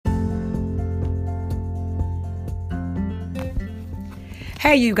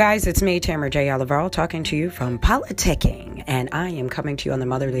Hey, you guys, it's me, Tamara J. Oliver, talking to you from Politicking, and I am coming to you on the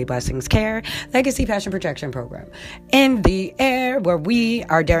Motherly Blessings Care Legacy Passion Protection Program in the air where we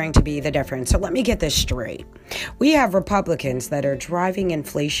are daring to be the difference. So let me get this straight. We have Republicans that are driving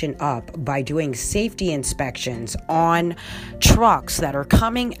inflation up by doing safety inspections on trucks that are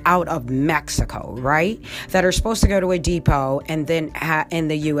coming out of Mexico, right? That are supposed to go to a depot and then in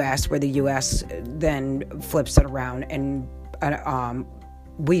the U.S., where the U.S. then flips it around and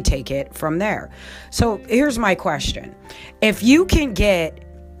we take it from there. So here's my question. If you can get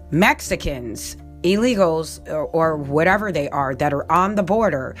Mexicans, illegals, or whatever they are that are on the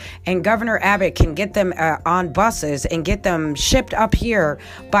border, and Governor Abbott can get them on buses and get them shipped up here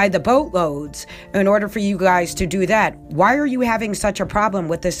by the boatloads in order for you guys to do that, why are you having such a problem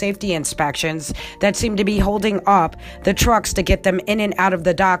with the safety inspections that seem to be holding up the trucks to get them in and out of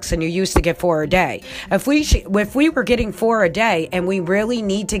the docks, and you used to get 4 a day? If we were getting 4 a day and we really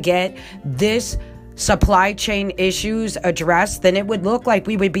need to get this supply chain issues addressed, then it would look like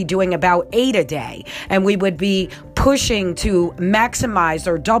we would be doing about 8 a day, and we would be pushing to maximize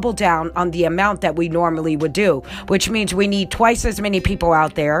or double down on the amount that we normally would do, which means we need twice as many people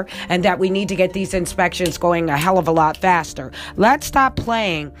out there, and that we need to get these inspections going a hell of a lot faster. Let's stop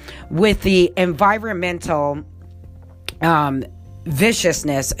playing with the environmental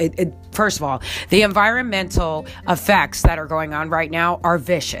viciousness. First of all, the environmental effects that are going on right now are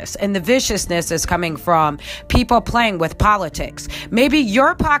vicious, and the viciousness is coming from people playing with politics. Maybe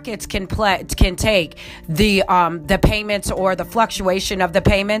your pockets can take the payments or the fluctuation of the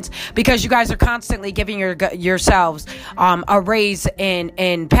payments, because you guys are constantly giving yourselves a raise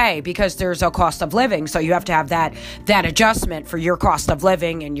in pay, because there's a cost of living, so you have to have that adjustment for your cost of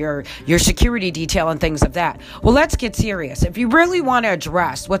living and your security detail and things of that. Well, let's get serious. If you really want to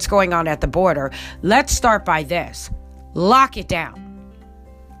address what's going on at the border, let's start by this. Lock it down.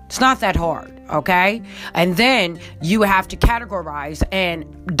 It's not that hard, okay? And then you have to categorize and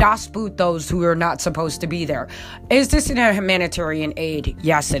boot those who are not supposed to be there. Is this a humanitarian aid?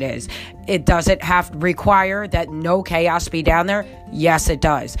 Yes, it is. Does it require that no chaos be down there? Yes, it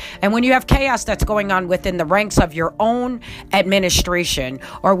does. And when you have chaos that's going on within the ranks of your own administration,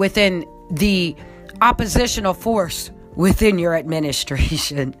 or within the oppositional force within your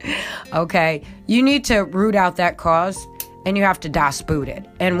administration, okay, you need to root out that cause, and you have to boot it.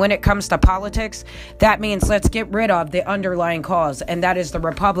 And when it comes to politics, that means let's get rid of the underlying cause, and that is the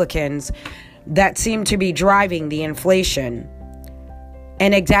Republicans that seem to be driving the inflation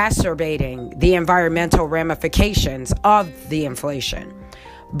and exacerbating the environmental ramifications of the inflation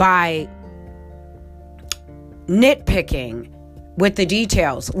by nitpicking with the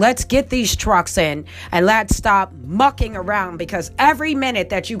details. Let's get these trucks in, and let's stop mucking around, because every minute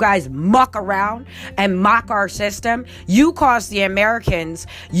that you guys muck around and mock our system, you cost the Americans,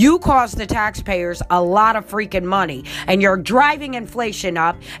 you cost the taxpayers a lot of freaking money, and you're driving inflation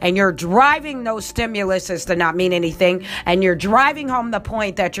up, and you're driving those stimuluses to not mean anything, and you're driving home the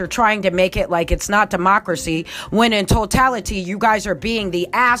point that you're trying to make it like it's not democracy, when in totality you guys are being the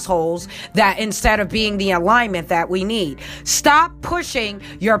assholes that instead of being the alignment that we need. Stop pushing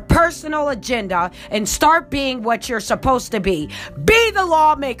your personal agenda and start being what you're supposed to be. Be the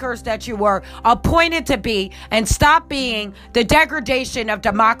lawmakers that you were appointed to be, and stop being the degradation of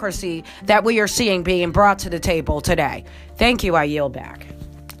democracy that we are seeing being brought to the table today. Thank you. I yield back.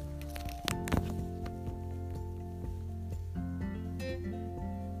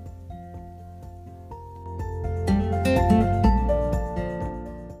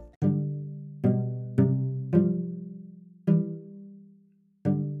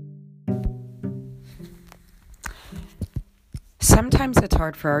 Sometimes it's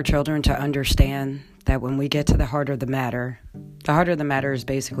hard for our children to understand that when we get to the heart of the matter is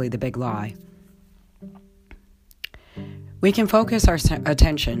basically the big lie. We can focus our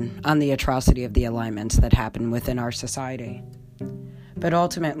attention on the atrocity of the alignments that happen within our society. But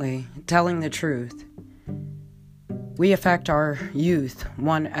ultimately, telling the truth, we affect our youth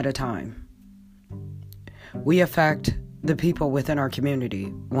one at a time. We affect the people within our community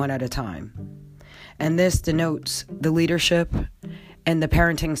one at a time. And this denotes the leadership and the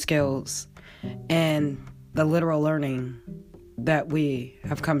parenting skills and the literal learning that we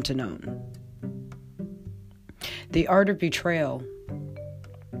have come to know. The art of betrayal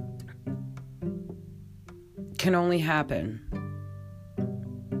can only happen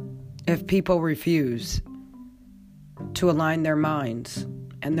if people refuse to align their minds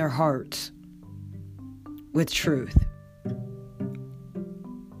and their hearts with truth,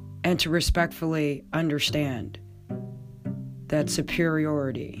 and to respectfully understand that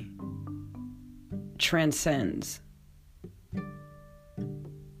superiority transcends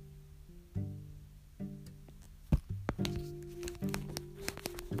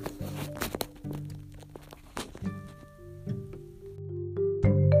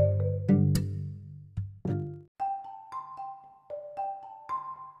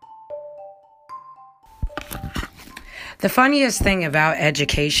The funniest thing about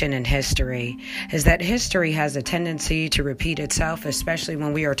education and history is that history has a tendency to repeat itself, especially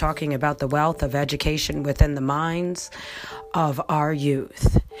when we are talking about the wealth of education within the minds of our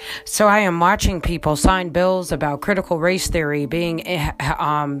youth. So I am watching people sign bills about critical race theory being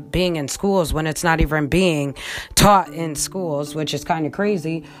in schools when it's not even being taught in schools, which is kind of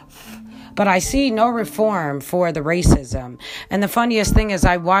crazy. But I see no reform for the racism. And the funniest thing is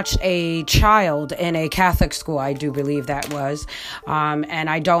I watched a child in a Catholic school, I do believe that was, and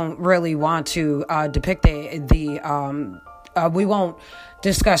I don't really want to depict we won't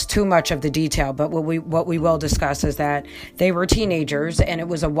discuss too much of the detail, but what we will discuss is that they were teenagers, and it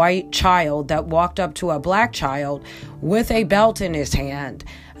was a white child that walked up to a black child with a belt in his hand,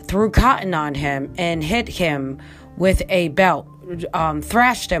 threw cotton on him, and hit him with a belt.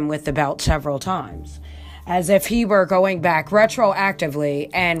 Thrashed him with the belt several times, as if he were going back retroactively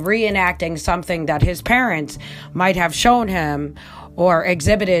and reenacting something that his parents might have shown him or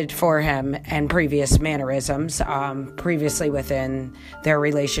exhibited for him in previous mannerisms, previously within their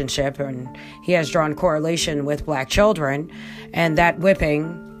relationship. And he has drawn correlation with black children and that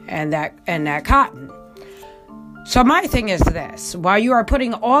whipping and that cotton. So my thing is this: while you are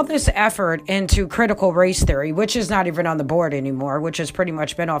putting all this effort into critical race theory, which is not even on the board anymore, which has pretty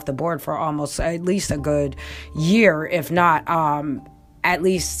much been off the board for almost at least a good year, if not at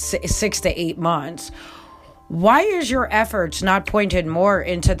least 6 to 8 months, why is your efforts not pointed more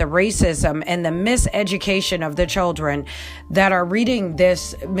into the racism and the miseducation of the children that are reading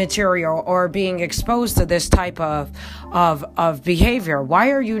this material or being exposed to this type of behavior? Why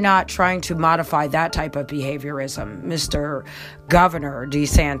are you not trying to modify that type of behaviorism, Mr. Governor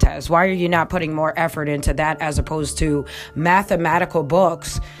DeSantis? Why are you not putting more effort into that as opposed to mathematical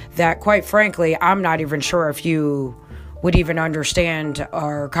books that, quite frankly, I'm not even sure if you would even understand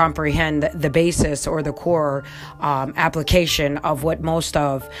or comprehend the basis or the core application of what most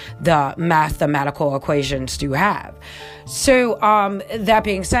of the mathematical equations do have. So that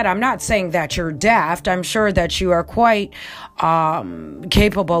being said, I'm not saying that you're daft. I'm sure that you are quite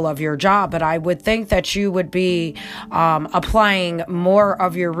capable of your job, but I would think that you would be applying more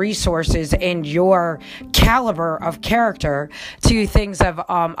of your resources and your caliber of character to things of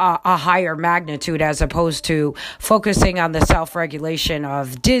a higher magnitude, as opposed to focusing on the self-regulation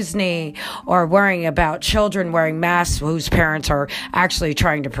of Disney or worrying about children wearing masks whose parents are actually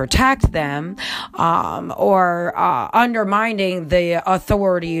trying to protect them, or undermining the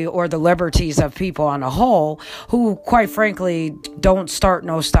authority or the liberties of people on a whole who, quite frankly, don't start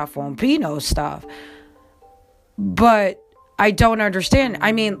no stuff, won't be no stuff. But I don't understand.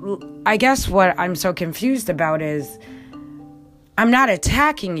 I mean, I guess what I'm so confused about is I'm not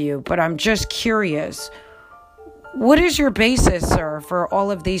attacking you, but I'm just curious. What is your basis, sir, for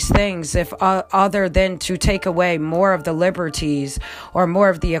all of these things, if other than to take away more of the liberties or more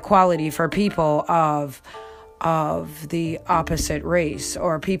of the equality for people of the opposite race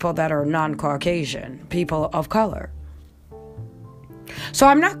or people that are non-Caucasian, people of color? So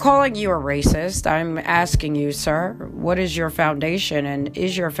I'm not calling you a racist. I'm asking you, sir, what is your foundation, and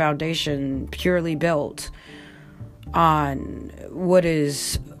is your foundation purely built on what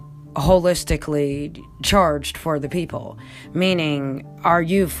is holistically charged for the people? Meaning, are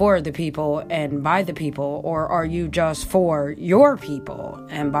you for the people and by the people, or are you just for your people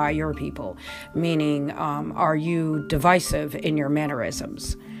and by your people? Meaning, are you divisive in your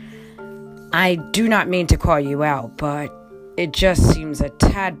mannerisms? I do not mean to call you out, but it just seems a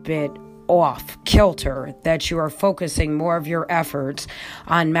tad bit off kilter that you are focusing more of your efforts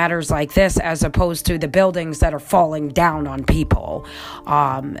on matters like this, as opposed to the buildings that are falling down on people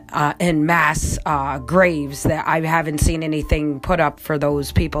in mass graves. That I haven't seen anything put up for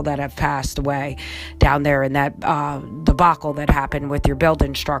those people that have passed away down there in that debacle that happened with your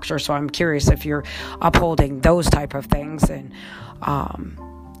building structure. So I'm curious if you're upholding those type of things and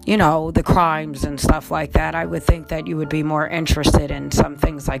the crimes and stuff like that. I would think that you would be more interested in some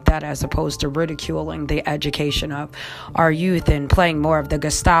things like that, as opposed to ridiculing the education of our youth and playing more of the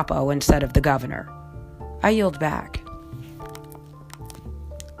Gestapo instead of the governor. I yield back.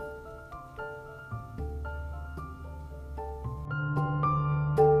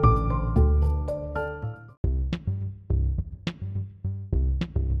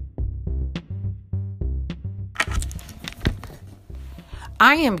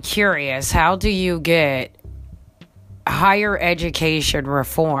 I am curious, how do you get higher education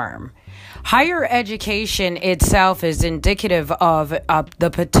reform? Higher education itself is indicative of the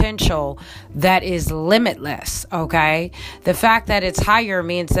potential that is limitless, okay? The fact that it's higher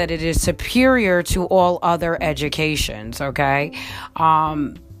means that it is superior to all other educations, okay?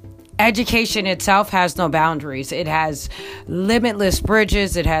 education itself has no boundaries. It has limitless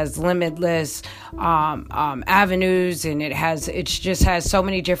bridges. It has limitless avenues, and it just has so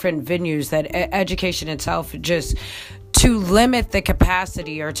many different venues that education itself just to limit the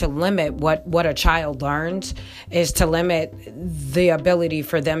capacity or to limit what a child learns is to limit the ability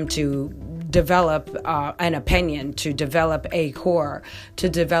for them to develop an opinion, to develop a core, to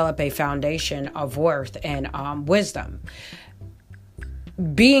develop a foundation of worth and wisdom.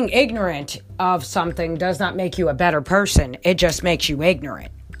 Being ignorant of something does not make you a better person. It just makes you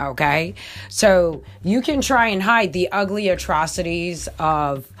ignorant. Okay? So you can try and hide the ugly atrocities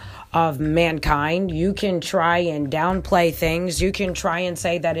of mankind. You can try and downplay things. You can try and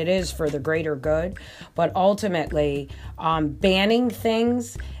say that it is for the greater good. But ultimately, banning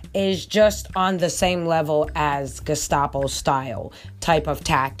things is just on the same level as Gestapo style type of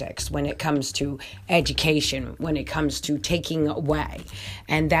tactics when it comes to education, when it comes to taking away.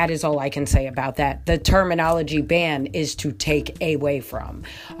 And that is all I can say about that. The terminology ban is to take away from.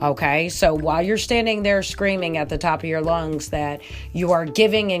 Okay, so while you're standing there screaming at the top of your lungs that you are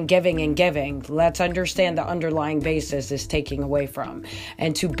giving and giving and giving, let's understand the underlying basis is taking away from.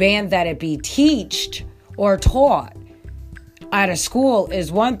 And to ban that it be teached or taught at a school is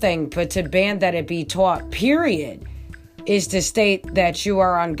one thing, but to ban that it be taught, period, is to state that you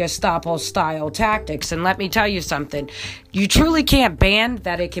are on Gestapo-style tactics. And let me tell you something. You truly can't ban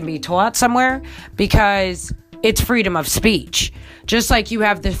that it can be taught somewhere because it's freedom of speech. Just like you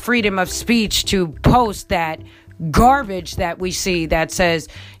have the freedom of speech to post that garbage that we see that says,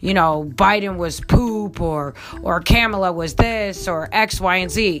 you know, Biden was poop or Kamala was this or X, Y,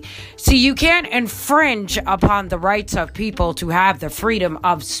 and Z. See, you can't infringe upon the rights of people to have the freedom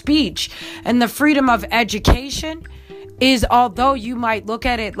of speech. And the freedom of education is, although you might look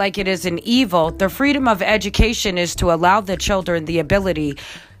at it like it is an evil, the freedom of education is to allow the children the ability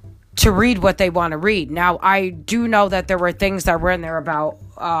to read what they want to read. Now, I do know that there were things that were in there about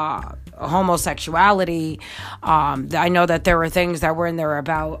homosexuality. I know that there were things that were in there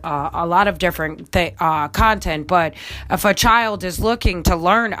about a lot of different content, but if a child is looking to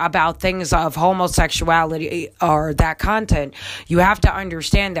learn about things of homosexuality or that content, you have to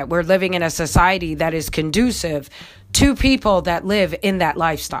understand that we're living in a society that is conducive to people that live in that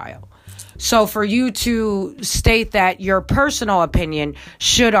lifestyle. So for you to state that your personal opinion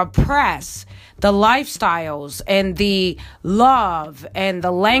should oppress the lifestyles and the love and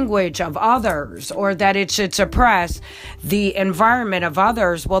the language of others, or that it should suppress the environment of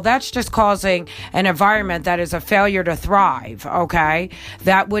others, well, that's just causing an environment that is a failure to thrive, okay?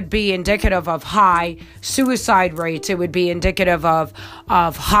 That would be indicative of high suicide rates. It would be indicative of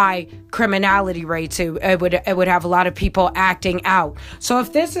high criminality rates. It would have a lot of people acting out. So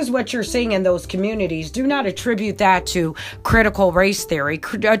if this is what you're seeing in those communities, do not attribute that to critical race theory.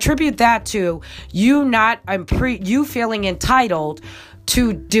 Attribute that to you feeling entitled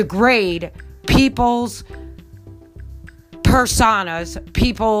to degrade people's personas,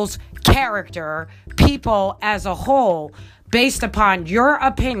 people's character, people as a whole, based upon your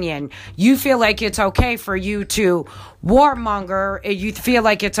opinion. You feel like it's okay for you to warmonger. You feel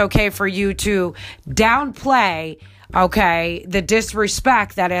like it's okay for you to downplay, okay, the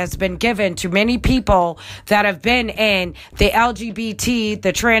disrespect that has been given to many people that have been in the LGBT,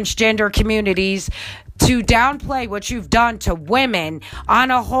 the transgender communities, to downplay what you've done to women on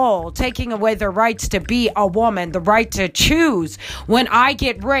a whole, taking away their rights to be a woman, the right to choose. When I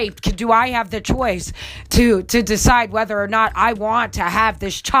get raped, do I have the choice to decide whether or not I want to have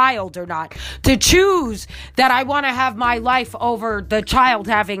this child or not? To choose that I want to have my life over the child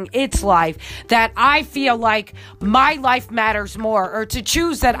having its life, that I feel like my life matters more, or to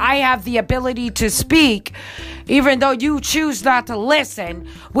choose that I have the ability to speak, even though you choose not to listen,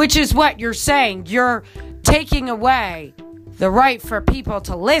 which is what you're saying. You're taking away the right for people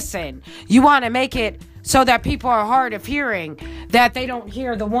to listen. You want to make it so that people are hard of hearing, that they don't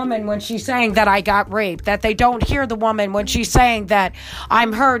hear the woman when she's saying that I got raped, that they don't hear the woman when she's saying that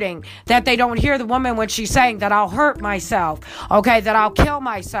I'm hurting, that they don't hear the woman when she's saying that I'll hurt myself, okay, that I'll kill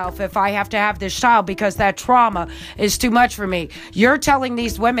myself if I have to have this child because that trauma is too much for me. You're telling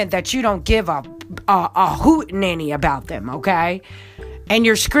these women that you don't give a hootenanny about them, okay? And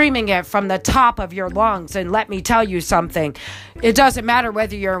you're screaming it from the top of your lungs. And let me tell you something. It doesn't matter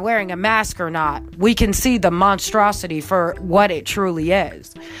whether you're wearing a mask or not. We can see the monstrosity for what it truly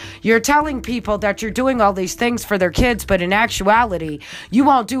is. You're telling people that you're doing all these things for their kids, but in actuality, you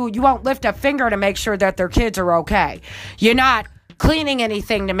won't lift a finger to make sure that their kids are okay. You're not cleaning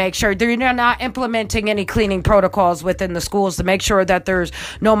anything to make sure they're not implementing any cleaning protocols within the schools to make sure that there's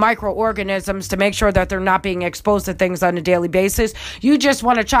no microorganisms, to make sure that they're not being exposed to things on a daily basis. You just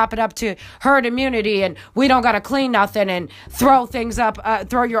want to chop it up to herd immunity, and we don't got to clean nothing and throw things up,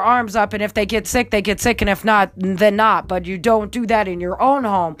 throw your arms up, and if they get sick, they get sick, and if not, then not. But you don't do that in your own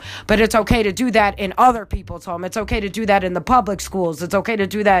home. But it's okay to do that in other people's home. It's okay to do that in the public schools. It's okay to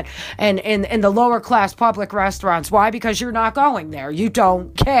do that in the lower class public restaurants. Why? Because you're not going there. You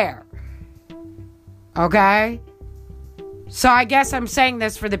don't care. Okay? So I guess I'm saying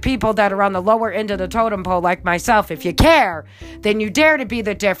this for the people that are on the lower end of the totem pole like myself. If you care, then you dare to be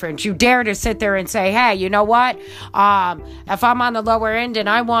the difference. You dare to sit there and say, hey, you know what? If I'm on the lower end and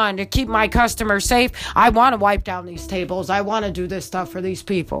I want to keep my customers safe, I want to wipe down these tables. I want to do this stuff for these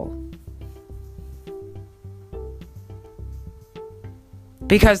people.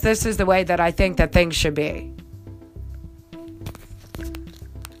 Because this is the way that I think that things should be.